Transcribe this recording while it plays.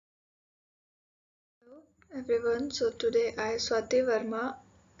Everyone, so today I, Swati Verma,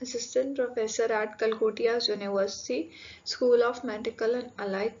 Assistant Professor at Calcutta's University, School of Medical and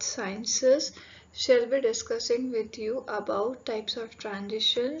Allied Sciences, shall be discussing with you about types of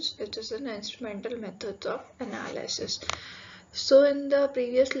transitions, which is an instrumental methods of analysis. So in the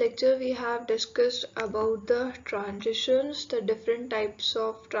previous lecture, we have discussed about the transitions, the different types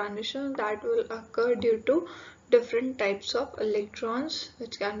of transitions that will occur due to different types of electrons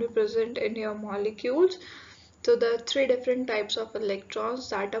which can be present in your molecules. So the three different types of electrons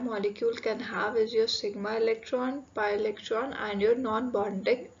that a molecule can have is your sigma electron, pi electron and your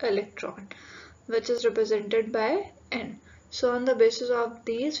non-bonding electron, which is represented by N. So on the basis of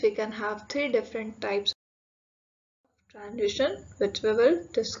these, we can have three different types transition which we will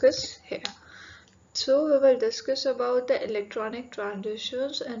discuss here. So we will discuss about the electronic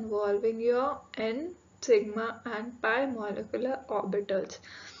transitions involving your N, sigma and pi molecular orbitals.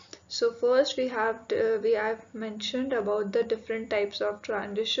 So first we have mentioned about the different types of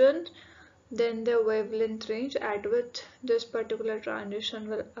transitions, then the wavelength range at which this particular transition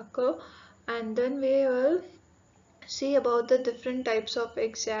will occur, and then we will see about the different types of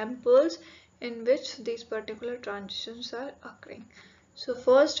examples in which these particular transitions are occurring. So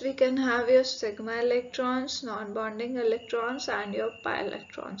first we can have your sigma electrons, non-bonding electrons and your pi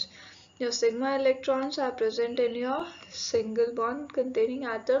electrons. Your sigma electrons are present in your single bond containing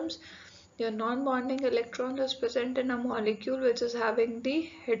atoms. Your non-bonding electron is present in a molecule which is having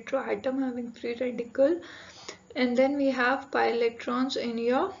the heteroatom having free radical, and then we have pi electrons in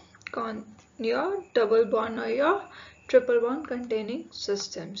your double bond or your triple bond containing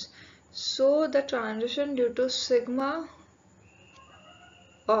systems. So the transition due to sigma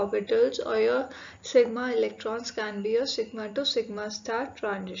orbitals or your sigma electrons can be a sigma to sigma star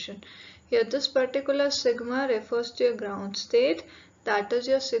transition. Here this particular sigma refers to your ground state, that is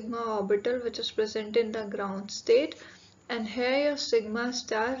your sigma orbital which is present in the ground state, and here your sigma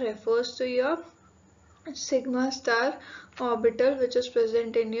star refers to your sigma star orbital which is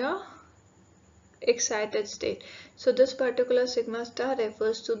present in your excited state. So this particular sigma star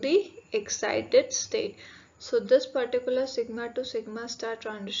refers to the excited state. So this particular sigma to sigma star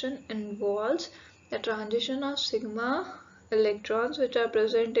transition involves the transition of sigma electrons which are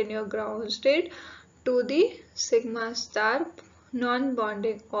present in your ground state to the sigma star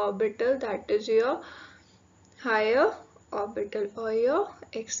non-bonding orbital, that is your higher orbital or your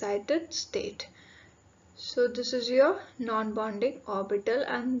excited state. So this is your non-bonding orbital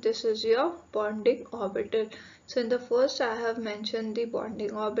and this is your bonding orbital. So in the first I have mentioned the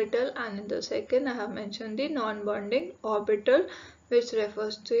bonding orbital, and in the second I have mentioned the non-bonding orbital, which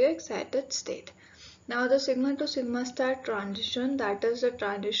refers to your excited state. Now the sigma to sigma star transition, that is the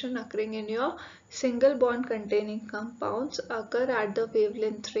transition occurring in your single bond containing compounds, occur at the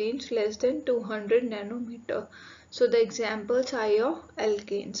wavelength range less than 200 nanometer. So the examples are your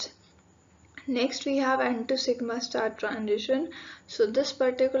alkanes. Next we have N to sigma star transition. So this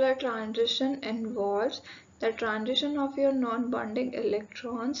particular transition involves the transition of your non-bonding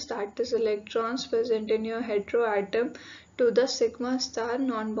electrons, that is electrons present in your heteroatom, to the sigma star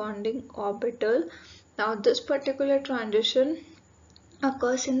non-bonding orbital. Now this particular transition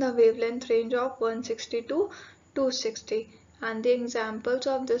occurs in the wavelength range of 160 to 260, and the examples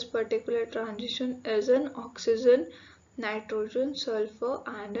of this particular transition is an oxygen, nitrogen, sulfur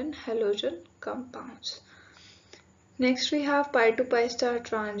and in halogen compounds. Next we have pi to pi star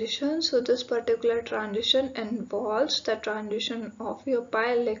transition. So this particular transition involves the transition of your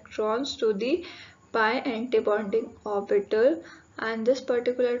pi electrons to the pi antibonding orbital, and this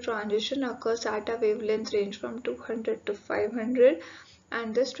particular transition occurs at a wavelength range from 200 to 500,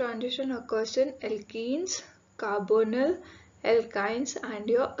 and this transition occurs in alkenes, carbonyl, alkynes and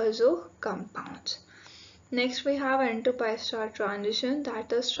your azo compounds. Next we have N to pi star transition,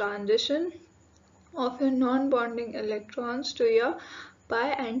 that is transition of your non-bonding electrons to your pi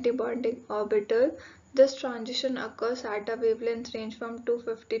antibonding orbital. This transition occurs at a wavelength range from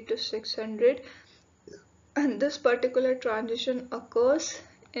 250 to 600, and this particular transition occurs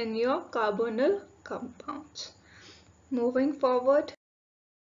in your carbonyl compounds. Moving forward,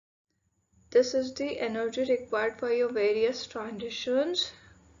 this is the energy required for your various transitions,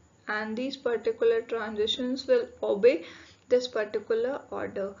 and these particular transitions will obey this particular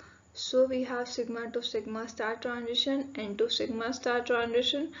order. So we have sigma to sigma star transition, N to sigma star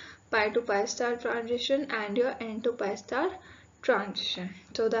transition, pi to pi star transition and your N to pi star transition.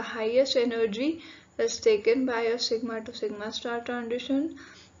 So the highest energy is taken by your sigma to sigma star transition.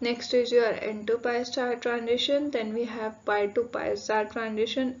 Next is your N to pi star transition, then we have pi to pi star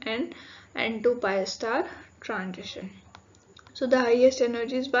transition and N to pi star transition. So the highest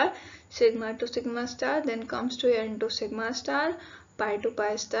energy is by sigma to sigma star, then comes to n to sigma star, pi to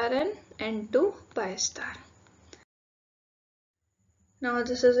pi star, and n to pi star. Now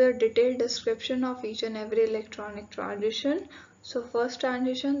this is a detailed description of each and every electronic transition. So first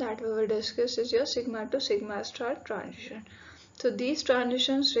transition that we will discuss is your sigma to sigma star transition. So these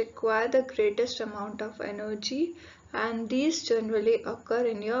transitions require the greatest amount of energy, and these generally occur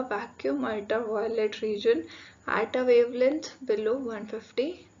in your vacuum ultraviolet region at a wavelength below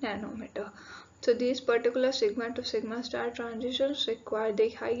 150 nanometer. So these particular sigma to sigma star transitions require the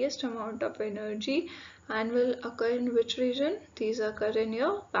highest amount of energy and will occur in which region? These occur in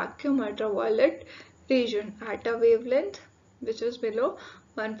your vacuum ultraviolet region at a wavelength which is below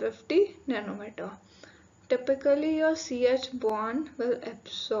 150 nanometer. Typically, your CH bond will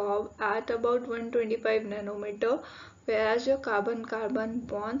absorb at about 125 nanometer, whereas your carbon-carbon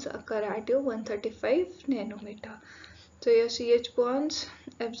bonds occur at your 135 nanometer. So your CH bonds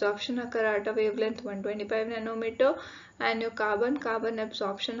absorption occur at a wavelength 125 nanometer, and your carbon-carbon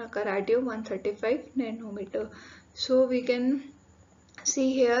absorption occur at your 135 nanometer. So we can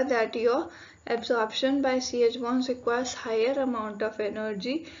see here that your absorption by CH bonds requires higher amount of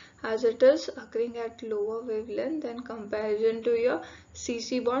energy as it is occurring at lower wavelength in comparison to your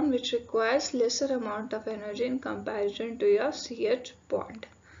CC bond, which requires lesser amount of energy in comparison to your CH bond.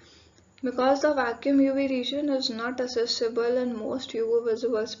 Because the vacuum UV region is not accessible in most UV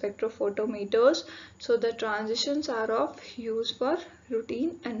visible spectrophotometers, so the transitions are of use for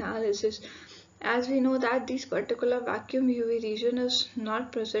routine analysis. As we know that this particular vacuum UV region is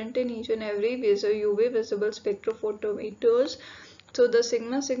not present in each and every UV visible spectrophotometers, so the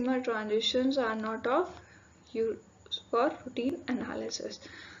sigma-sigma transitions are not of use for routine analysis.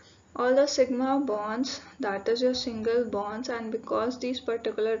 All the sigma bonds, that is your single bonds, and because these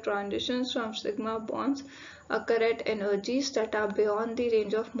particular transitions from sigma bonds occur at energies that are beyond the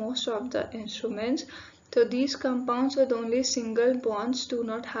range of most of the instruments, so these compounds with only single bonds do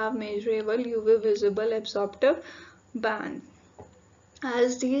not have measurable UV visible absorptive band.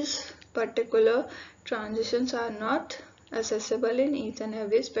 As these particular transitions are not accessible in each and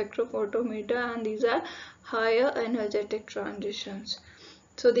every spectrophotometer, and these are higher energetic transitions.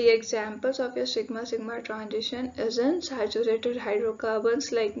 So the examples of your sigma-sigma transition is in saturated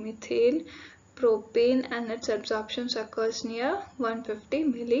hydrocarbons like methane, propane, and its absorption occurs near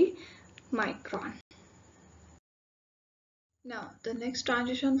 150 millimicron. Now the next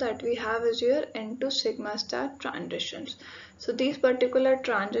transition that we have is your N to sigma star transitions. So these particular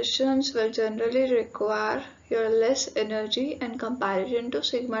transitions will generally require your less energy in comparison to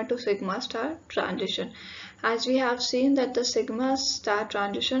sigma star transition. As we have seen that the sigma star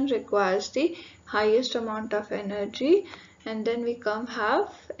transition requires the highest amount of energy, and then we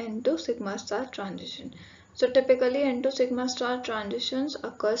have N to sigma star transition. So typically N to sigma star transitions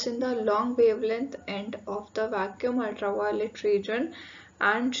occurs in the long wavelength end of the vacuum ultraviolet region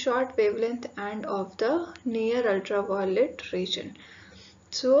and short wavelength end of the near ultraviolet region.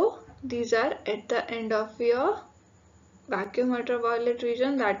 So these are at the end of your vacuum ultraviolet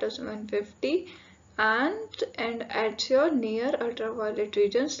region, that is 150, and at your near ultraviolet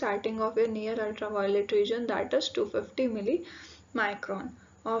region, starting of your near ultraviolet region, that is 250 millimicron.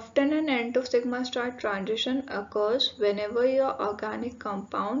 Often an N to sigma star transition occurs whenever your organic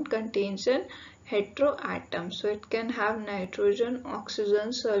compound contains an heteroatom. So it can have nitrogen,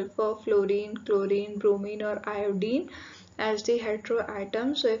 oxygen, sulfur, fluorine, chlorine, bromine, or iodine as the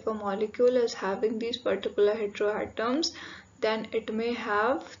heteroatom. So if a molecule is having these particular heteroatoms, then it may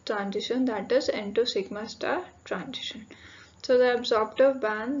have transition, that is N to sigma star transition. So the absorptive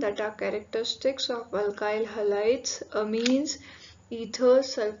band that are characteristics of alkyl halides, amines,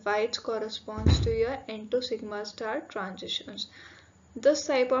 ethers, sulfides corresponds to your N to sigma star transitions. This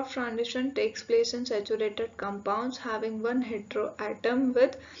type of transition takes place in saturated compounds having one heteroatom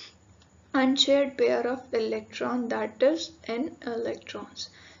with unshared pair of electron, that is N electrons.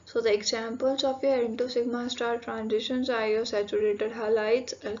 So the examples of your N to sigma star transitions are your saturated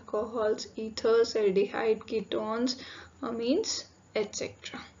halides, alcohols, ethers, aldehyde, ketones, amines,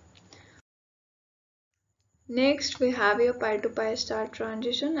 etc. Next we have your pi to pi star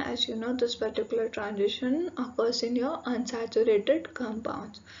transition. As you know, this particular transition occurs in your unsaturated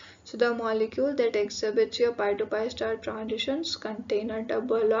compounds. So the molecule that exhibits your pi to pi star transitions contain a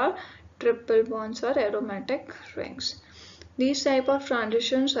double or triple bonds or aromatic rings. These type of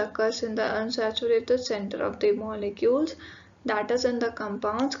transitions occurs in the unsaturated center of the molecules, that is in the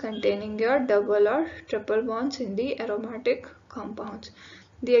compounds containing your double or triple bonds in the aromatic compounds.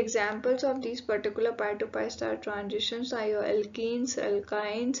 The examples of these particular pi to pi star transitions are your alkenes,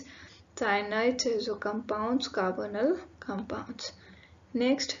 alkynes, cyanides, compounds, carbonyl compounds.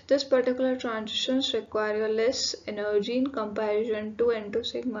 Next, this particular transitions require less energy in comparison to N2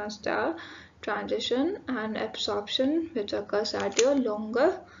 sigma star transition and absorption, which occurs at your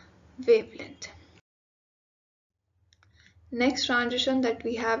longer wavelength. Next transition that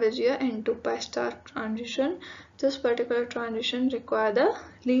we have is your N2 pi star transition. This particular transition requires the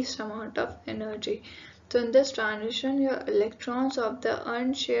least amount of energy. So in this transition, your electrons of the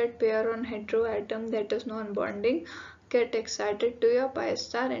unshared pair on heteroatom, that is non-bonding, get excited to your pi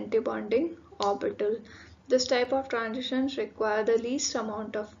star antibonding orbital. This type of transitions require the least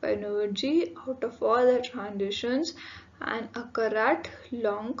amount of energy out of all the transitions and occur at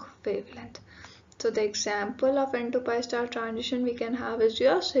long wavelength. So the example of N to pi star transition we can have is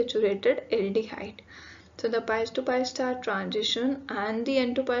your saturated aldehyde. So the pi to pi star transition and the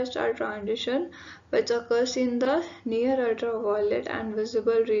N to pi star transition, which occurs in the near ultraviolet and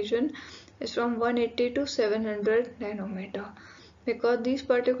visible region, is from 180 to 700 nanometer. Because these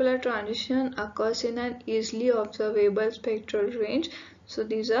particular transition occurs in an easily observable spectral range, so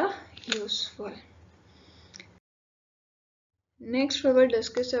these are useful. Next, we will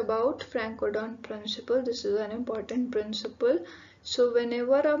discuss about Franck-Condon principle. This is an important principle. So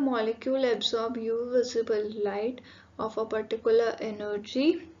whenever a molecule absorbs UV visible light of a particular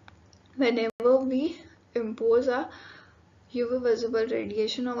energy, whenever we impose a UV visible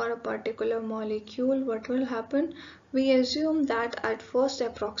radiation over a particular molecule, what will happen? We assume that at first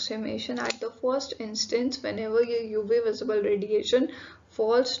approximation, at the first instance, whenever your UV visible radiation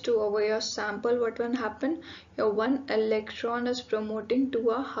falls to over your sample, what will happen? Your one electron is promoting to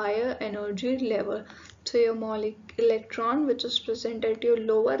a higher energy level. So your electron which is present at your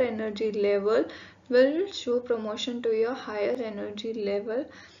lower energy level will show promotion to your higher energy level,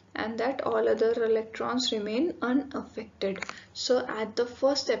 and that all other electrons remain unaffected. So at the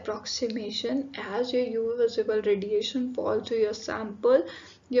first approximation, as your UV visible radiation falls to your sample,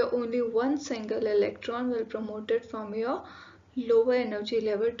 your only one single electron will promote it from your lower energy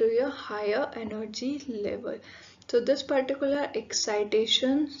level to your higher energy level. So this particular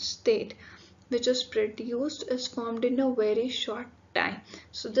excitation state which is produced is formed in a very short time.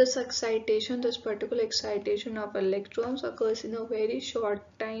 So this particular excitation of electrons occurs in a very short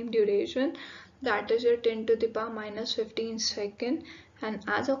time duration, that is your 10 to the power minus 15 second, and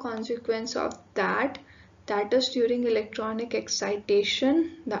as a consequence of that is during electronic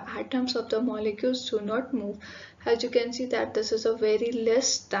excitation, the atoms of the molecules do not move. As you can see that this is a very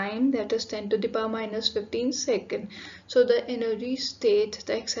less time, that is 10 to the power minus 15 second. So the energy state,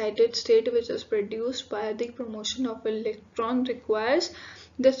 the excited state which is produced by the promotion of electron requires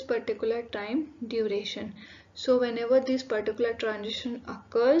this particular time duration. So whenever this particular transition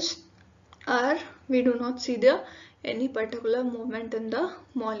occurs, or we do not see any particular movement in the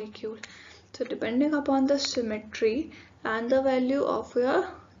molecule. So depending upon the symmetry and the value of your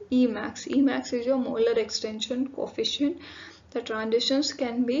Emax. Emax is your molar extension coefficient. The transitions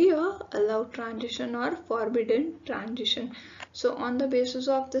can be a allowed transition or forbidden transition. So on the basis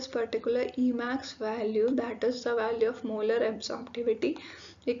of this particular Emax value, that is the value of molar absorptivity,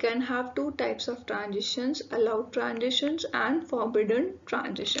 we can have two types of transitions, allowed transitions and forbidden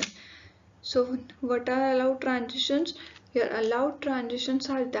transitions. So what are allowed transitions? Your allowed transitions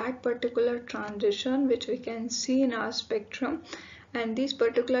are that particular transition which we can see in our spectrum, and these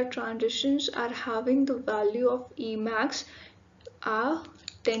particular transitions are having the value of Emax are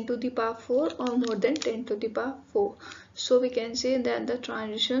 10 to the power 4 or more than 10 to the power 4. So we can say that the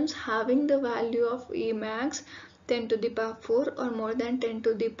transitions having the value of Emax 10 to the power 4 or more than 10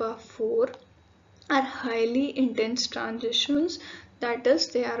 to the power 4 are highly intense transitions, that is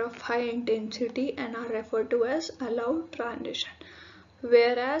they are of high intensity and are referred to as allowed transition.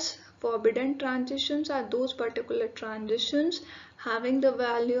 Whereas forbidden transitions are those particular transitions having the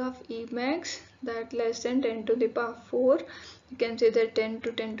value of Emax that less than 10 to the power 4, you can say that 10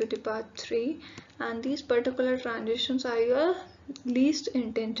 to 10 to the power 3, and these particular transitions are your least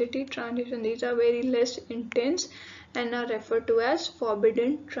intensity transition. These are very less intense and are referred to as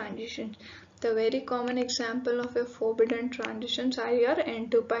forbidden transitions. The very common example of a forbidden transitions are your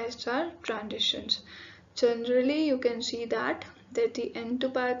N2 pi star transitions. Generally, you can see that the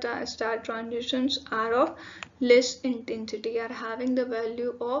N2 pi star transitions are of less intensity, are having the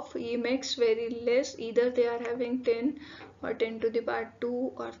value of Emax very less. Either they are having 10 or 10 to the power 2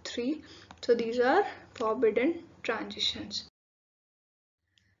 or 3. So these are forbidden transitions.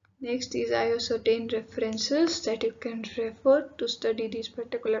 Next, these are your certain references that you can refer to study these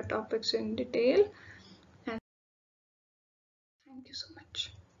particular topics in detail. And thank you so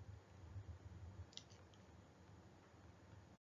much.